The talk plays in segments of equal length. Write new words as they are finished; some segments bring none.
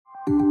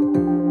In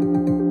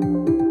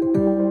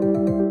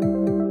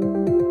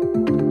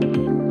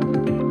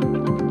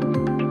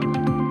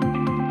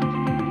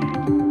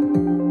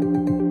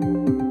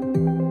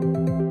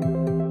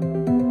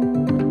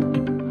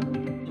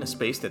a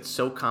space that's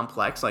so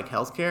complex like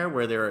healthcare,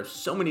 where there are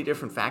so many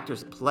different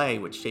factors at play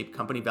which shape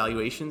company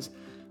valuations,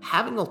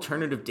 having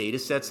alternative data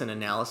sets and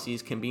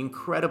analyses can be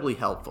incredibly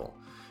helpful.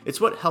 It's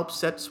what helps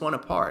sets one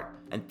apart,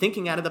 and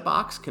thinking out of the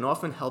box can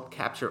often help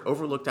capture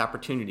overlooked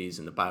opportunities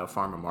in the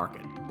biopharma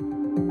market.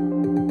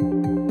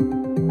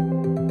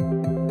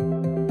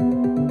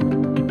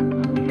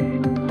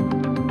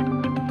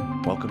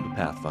 Welcome to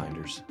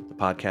Pathfinders, the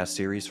podcast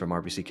series from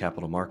RBC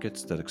Capital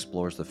Markets that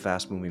explores the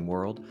fast-moving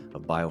world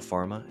of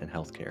biopharma and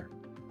healthcare.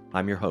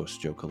 I'm your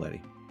host, Joe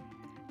Coletti.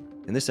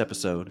 In this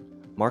episode,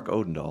 Mark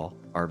Odendahl,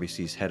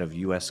 RBC's head of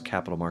U.S.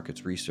 Capital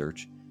Markets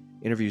Research,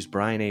 interviews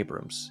Brian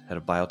Abrams, head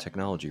of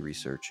biotechnology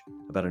research,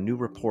 about a new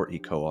report he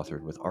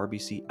co-authored with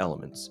RBC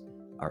Elements,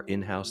 our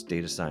in-house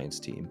data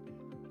science team,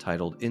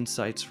 titled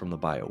Insights from the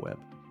BioWeb.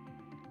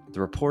 The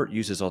report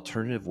uses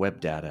alternative web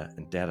data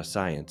and data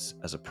science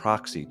as a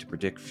proxy to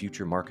predict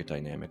future market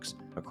dynamics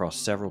across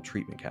several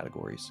treatment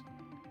categories.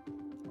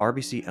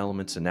 RBC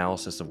Elements'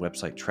 analysis of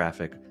website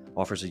traffic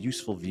offers a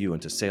useful view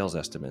into sales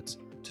estimates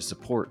to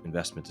support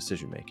investment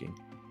decision-making,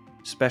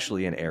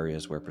 especially in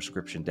areas where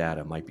prescription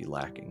data might be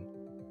lacking.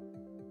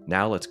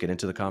 Now let's get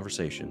into the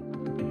conversation.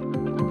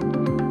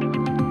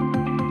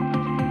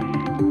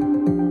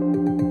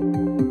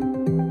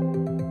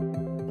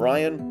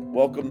 Brian,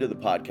 welcome to the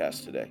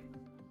podcast today.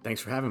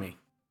 Thanks for having me.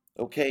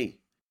 Okay,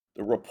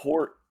 the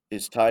report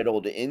is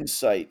titled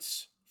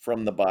Insights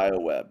from the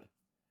BioWeb.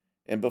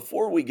 And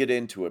before we get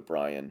into it,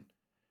 Brian,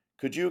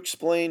 could you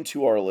explain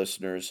to our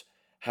listeners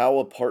how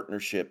a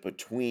partnership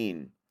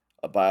between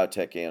a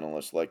biotech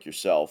analyst like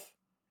yourself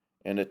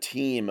and a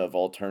team of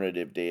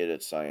alternative data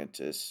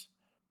scientists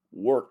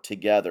work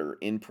together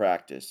in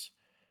practice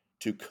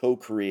to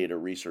co-create a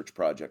research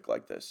project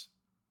like this?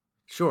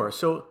 Sure.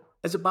 So,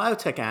 as a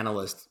biotech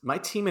analyst, my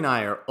team and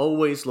I are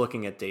always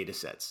looking at data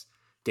sets: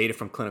 data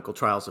from clinical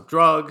trials of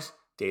drugs,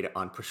 data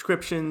on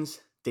prescriptions,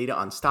 data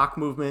on stock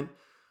movement.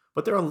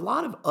 But there are a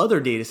lot of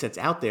other data sets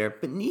out there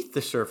beneath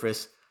the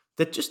surface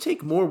that just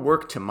take more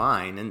work to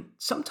mine. And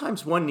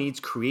sometimes one needs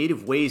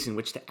creative ways in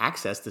which to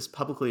access this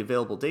publicly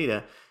available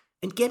data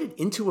and get it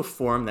into a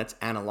form that's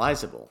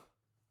analyzable.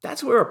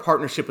 That's where a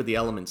partnership with the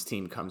Elements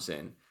team comes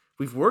in.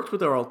 We've worked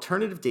with our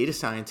alternative data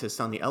scientists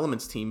on the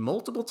Elements team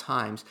multiple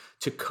times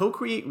to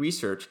co-create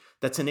research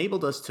that's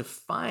enabled us to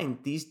find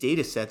these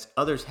data sets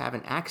others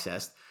haven't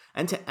accessed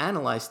and to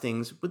analyze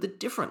things with a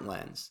different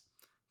lens.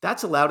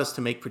 That's allowed us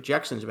to make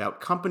projections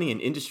about company and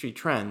industry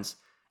trends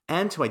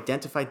and to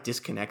identify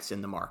disconnects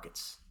in the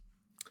markets.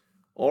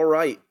 All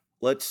right,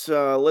 let's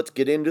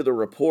get into the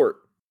report.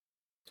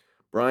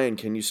 Brian,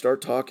 can you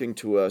start talking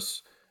to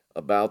us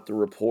about the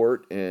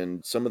report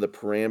and some of the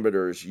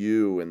parameters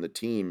you and the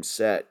team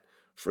set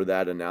for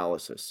that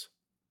analysis?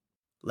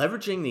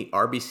 Leveraging the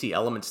RBC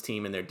Elements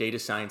team and their data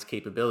science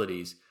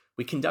capabilities,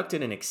 we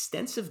conducted an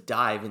extensive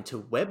dive into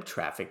web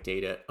traffic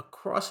data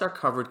across our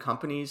covered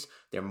companies,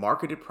 their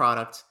marketed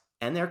products,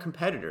 and their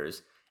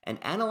competitors, and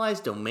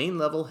analyzed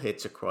domain-level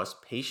hits across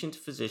patient,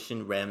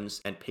 physician, REMS,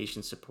 and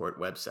patient support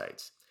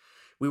websites.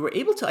 We were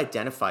able to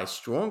identify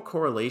strong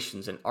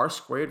correlations in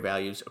R-squared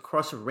values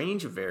across a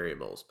range of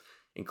variables,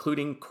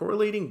 including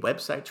correlating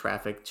website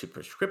traffic to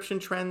prescription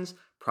trends,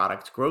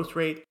 product growth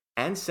rate,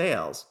 and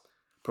sales,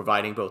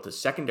 providing both a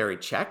secondary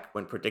check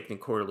when predicting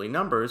quarterly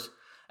numbers,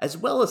 as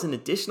well as an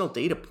additional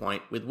data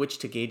point with which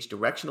to gauge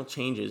directional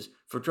changes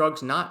for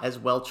drugs not as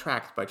well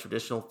tracked by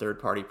traditional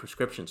third-party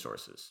prescription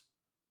sources.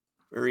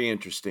 Very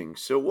interesting.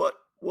 So what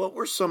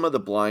were some of the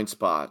blind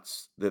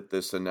spots that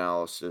this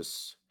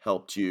analysis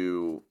helped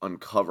you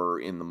uncover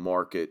in the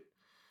market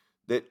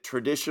that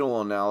traditional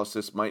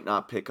analysis might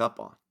not pick up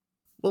on?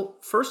 Well,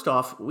 first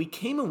off, we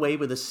came away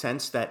with a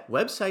sense that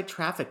website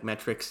traffic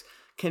metrics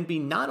can be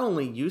not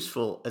only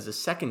useful as a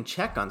second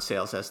check on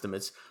sales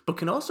estimates, but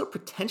can also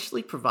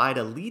potentially provide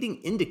a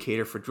leading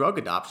indicator for drug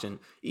adoption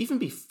even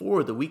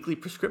before the weekly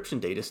prescription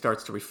data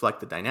starts to reflect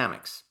the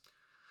dynamics.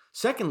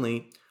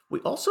 Secondly, we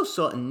also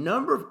saw a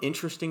number of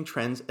interesting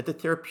trends at the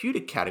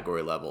therapeutic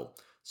category level,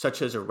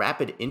 such as a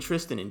rapid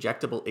interest in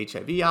injectable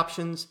HIV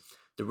options,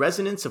 the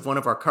resonance of one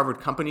of our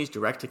covered companies'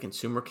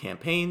 direct-to-consumer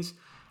campaigns,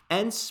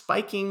 and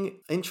spiking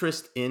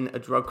interest in a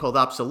drug called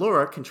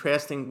Opzelura,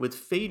 contrasting with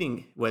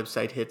fading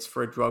website hits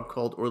for a drug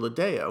called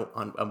Orladeyo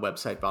on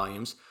website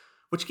volumes,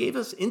 which gave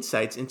us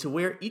insights into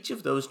where each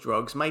of those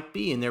drugs might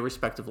be in their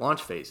respective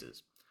launch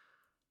phases.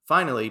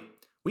 Finally,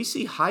 we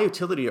see high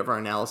utility of our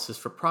analysis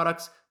for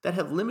products that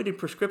have limited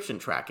prescription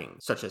tracking,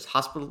 such as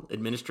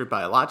hospital-administered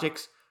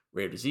biologics,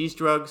 rare disease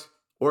drugs,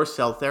 or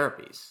cell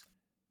therapies.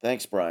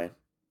 Thanks, Brian.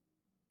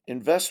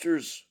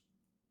 Investors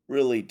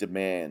really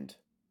demand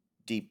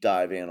deep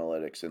dive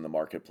analytics in the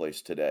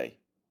marketplace today,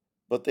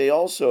 but they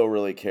also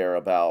really care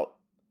about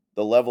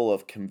the level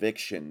of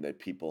conviction that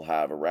people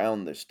have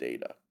around this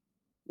data.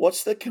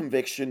 What's the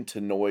conviction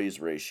to noise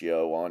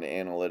ratio on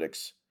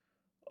analytics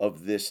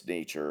of this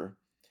nature,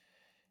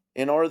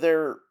 And are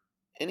there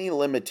any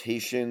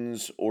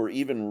limitations or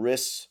even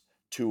risks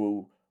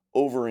to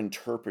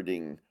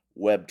overinterpreting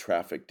web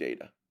traffic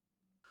data?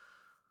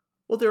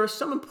 Well, there are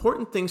some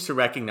important things to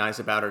recognize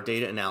about our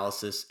data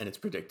analysis and its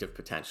predictive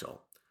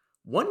potential.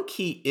 One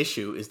key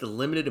issue is the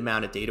limited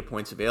amount of data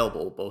points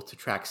available both to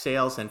track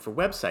sales and for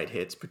website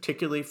hits,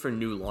 particularly for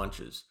new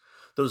launches.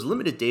 Those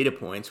limited data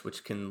points,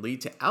 which can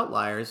lead to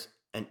outliers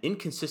and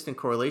inconsistent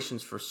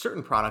correlations for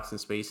certain products and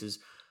spaces,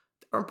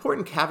 are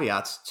important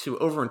caveats to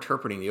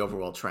overinterpreting the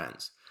overall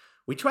trends.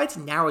 We tried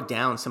to narrow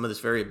down some of this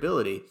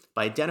variability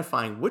by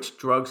identifying which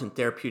drugs and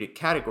therapeutic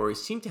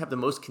categories seem to have the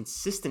most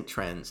consistent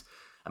trends.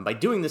 And by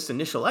doing this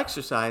initial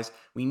exercise,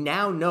 we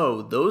now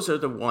know those are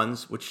the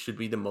ones which should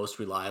be the most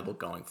reliable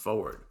going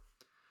forward.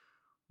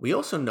 We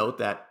also note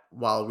that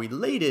while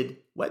related,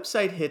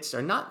 website hits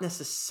are not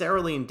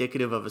necessarily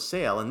indicative of a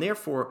sale and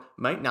therefore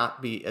might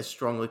not be as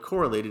strongly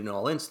correlated in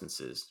all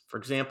instances. For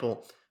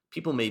example,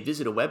 people may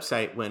visit a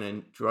website when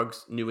a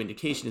drug's new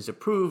indication is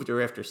approved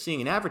or after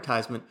seeing an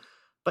advertisement,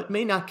 but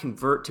may not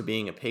convert to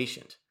being a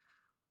patient.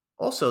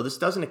 Also, this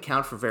doesn't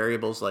account for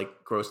variables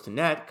like gross to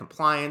net,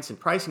 compliance, and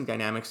pricing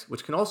dynamics,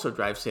 which can also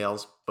drive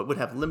sales but would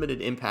have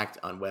limited impact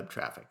on web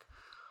traffic.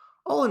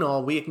 All in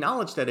all, we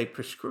acknowledge that a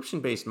prescription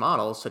based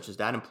model, such as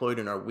that employed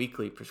in our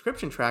weekly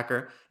prescription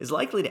tracker, is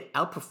likely to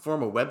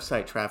outperform a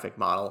website traffic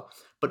model,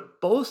 but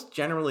both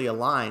generally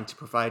align to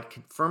provide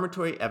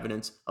confirmatory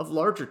evidence of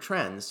larger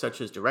trends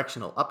such as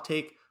directional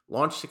uptake,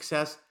 launch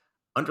success,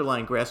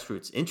 underlying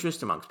grassroots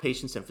interest amongst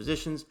patients and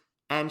physicians,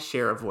 and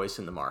share of voice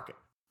in the market.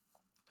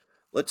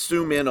 Let's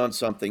zoom in on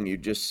something you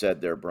just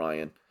said there,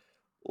 Brian.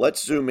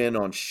 Let's zoom in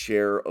on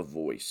share of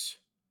voice.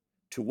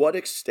 To what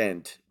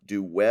extent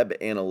do web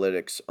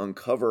analytics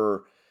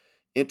uncover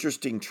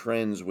interesting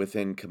trends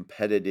within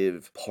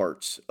competitive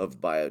parts of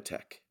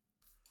biotech?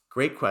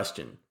 Great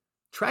question.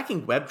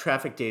 Tracking web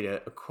traffic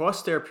data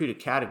across therapeutic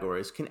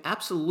categories can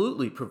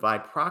absolutely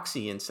provide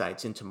proxy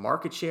insights into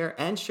market share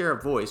and share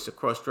of voice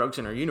across drugs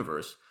in our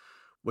universe,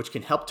 which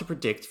can help to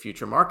predict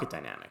future market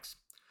dynamics.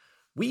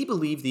 We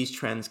believe these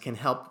trends can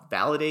help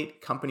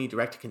validate company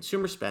direct to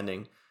consumer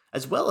spending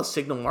as well as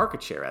signal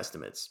market share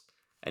estimates.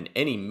 And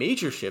any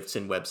major shifts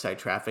in website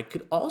traffic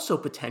could also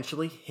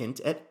potentially hint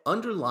at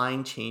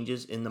underlying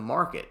changes in the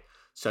market,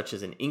 such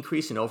as an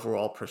increase in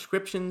overall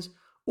prescriptions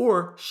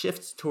or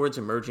shifts towards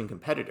emerging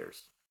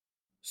competitors.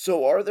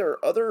 So, are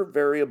there other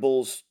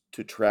variables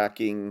to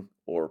tracking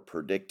or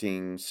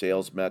predicting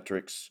sales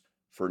metrics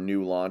for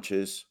new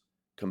launches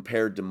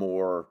compared to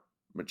more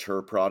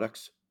mature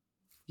products?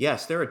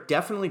 Yes, there are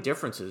definitely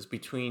differences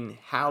between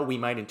how we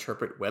might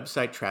interpret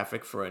website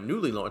traffic for a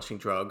newly launching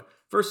drug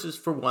versus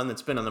for one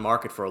that's been on the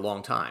market for a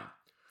long time.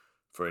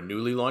 For a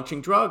newly launching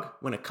drug,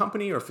 when a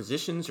company or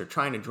physicians are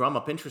trying to drum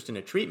up interest in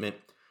a treatment,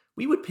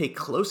 we would pay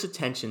close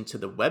attention to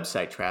the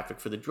website traffic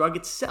for the drug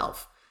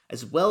itself,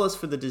 as well as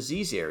for the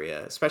disease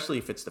area, especially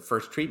if it's the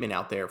first treatment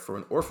out there for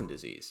an orphan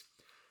disease.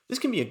 This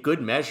can be a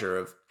good measure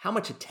of how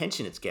much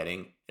attention it's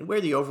getting and where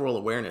the overall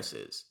awareness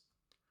is.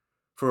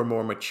 For a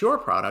more mature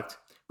product,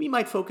 we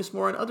might focus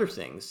more on other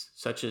things,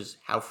 such as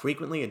how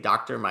frequently a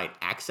doctor might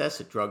access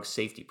a drug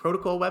safety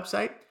protocol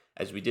website,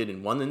 as we did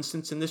in one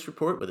instance in this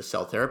report with a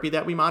cell therapy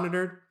that we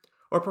monitored,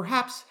 or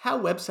perhaps how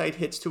website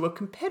hits to a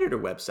competitor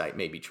website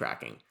may be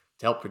tracking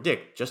to help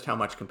predict just how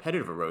much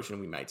competitive erosion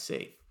we might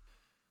see.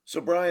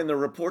 So, Brian, the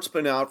report's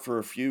been out for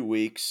a few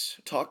weeks.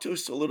 Talk to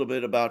us a little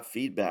bit about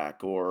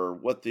feedback or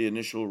what the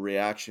initial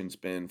reaction's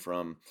been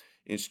from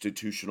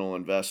institutional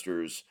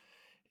investors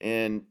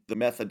and the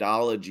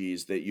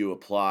methodologies that you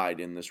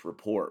applied in this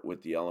report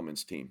with the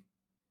Elements team.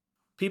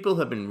 People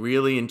have been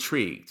really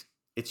intrigued.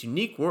 It's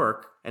unique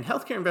work, and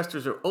healthcare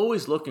investors are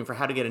always looking for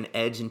how to get an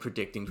edge in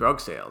predicting drug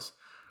sales.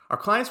 Our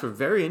clients were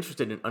very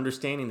interested in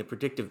understanding the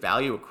predictive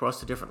value across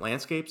the different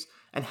landscapes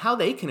and how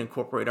they can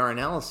incorporate our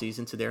analyses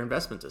into their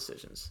investment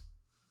decisions.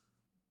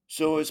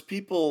 So, as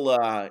people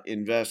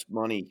invest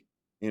money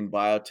in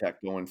biotech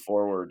going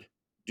forward,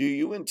 do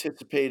you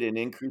anticipate an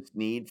increased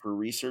need for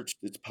research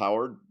that's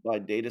powered by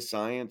data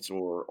science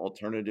or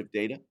alternative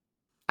data?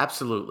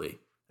 Absolutely.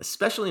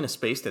 Especially in a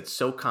space that's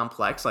so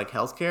complex like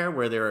healthcare,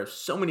 where there are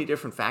so many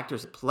different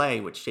factors at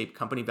play which shape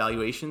company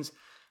valuations,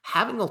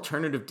 having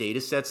alternative data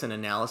sets and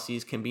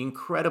analyses can be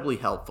incredibly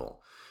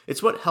helpful.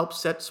 It's what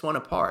helps sets one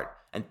apart,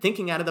 and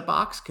thinking out of the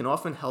box can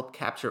often help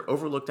capture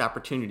overlooked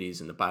opportunities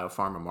in the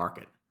biopharma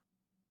market.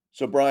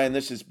 So, Brian,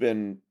 this has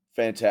been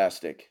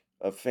fantastic.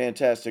 A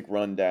fantastic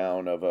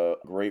rundown of a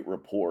great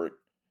report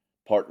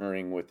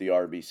partnering with the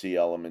RBC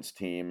Elements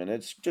team. And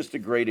it's just a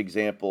great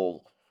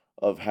example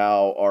of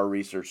how our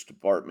research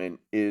department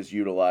is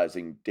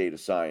utilizing data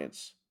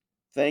science.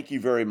 Thank you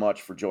very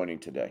much for joining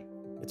today.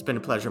 It's been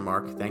a pleasure,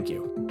 Mark. Thank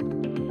you.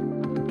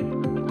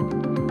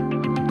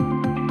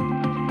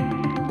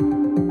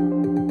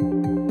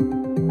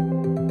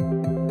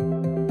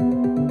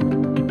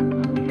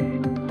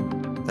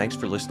 Thanks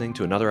for listening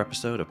to another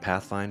episode of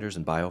Pathfinders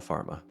and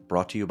Biopharma,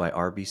 brought to you by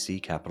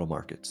RBC Capital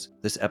Markets.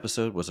 This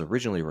episode was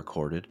originally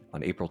recorded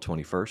on April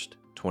 21st,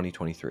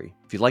 2023.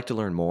 If you'd like to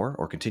learn more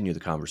or continue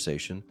the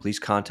conversation, please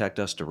contact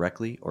us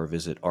directly or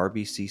visit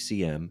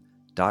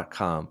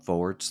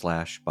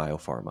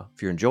rbccm.com/biopharma.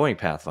 If you're enjoying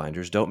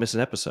Pathfinders, don't miss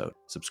an episode.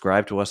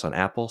 Subscribe to us on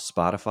Apple,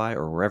 Spotify,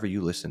 or wherever you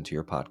listen to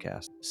your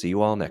podcast. See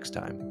you all next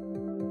time.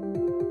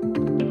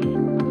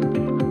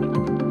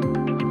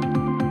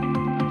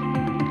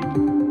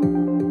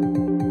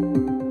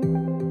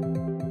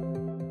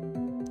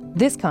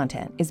 This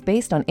content is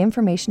based on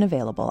information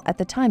available at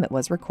the time it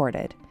was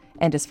recorded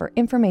and is for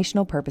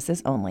informational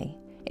purposes only.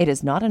 It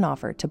is not an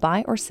offer to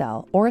buy or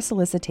sell or a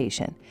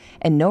solicitation,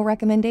 and no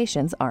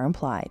recommendations are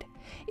implied.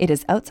 It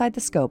is outside the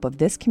scope of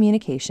this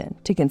communication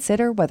to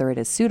consider whether it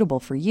is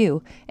suitable for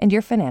you and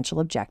your financial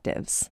objectives.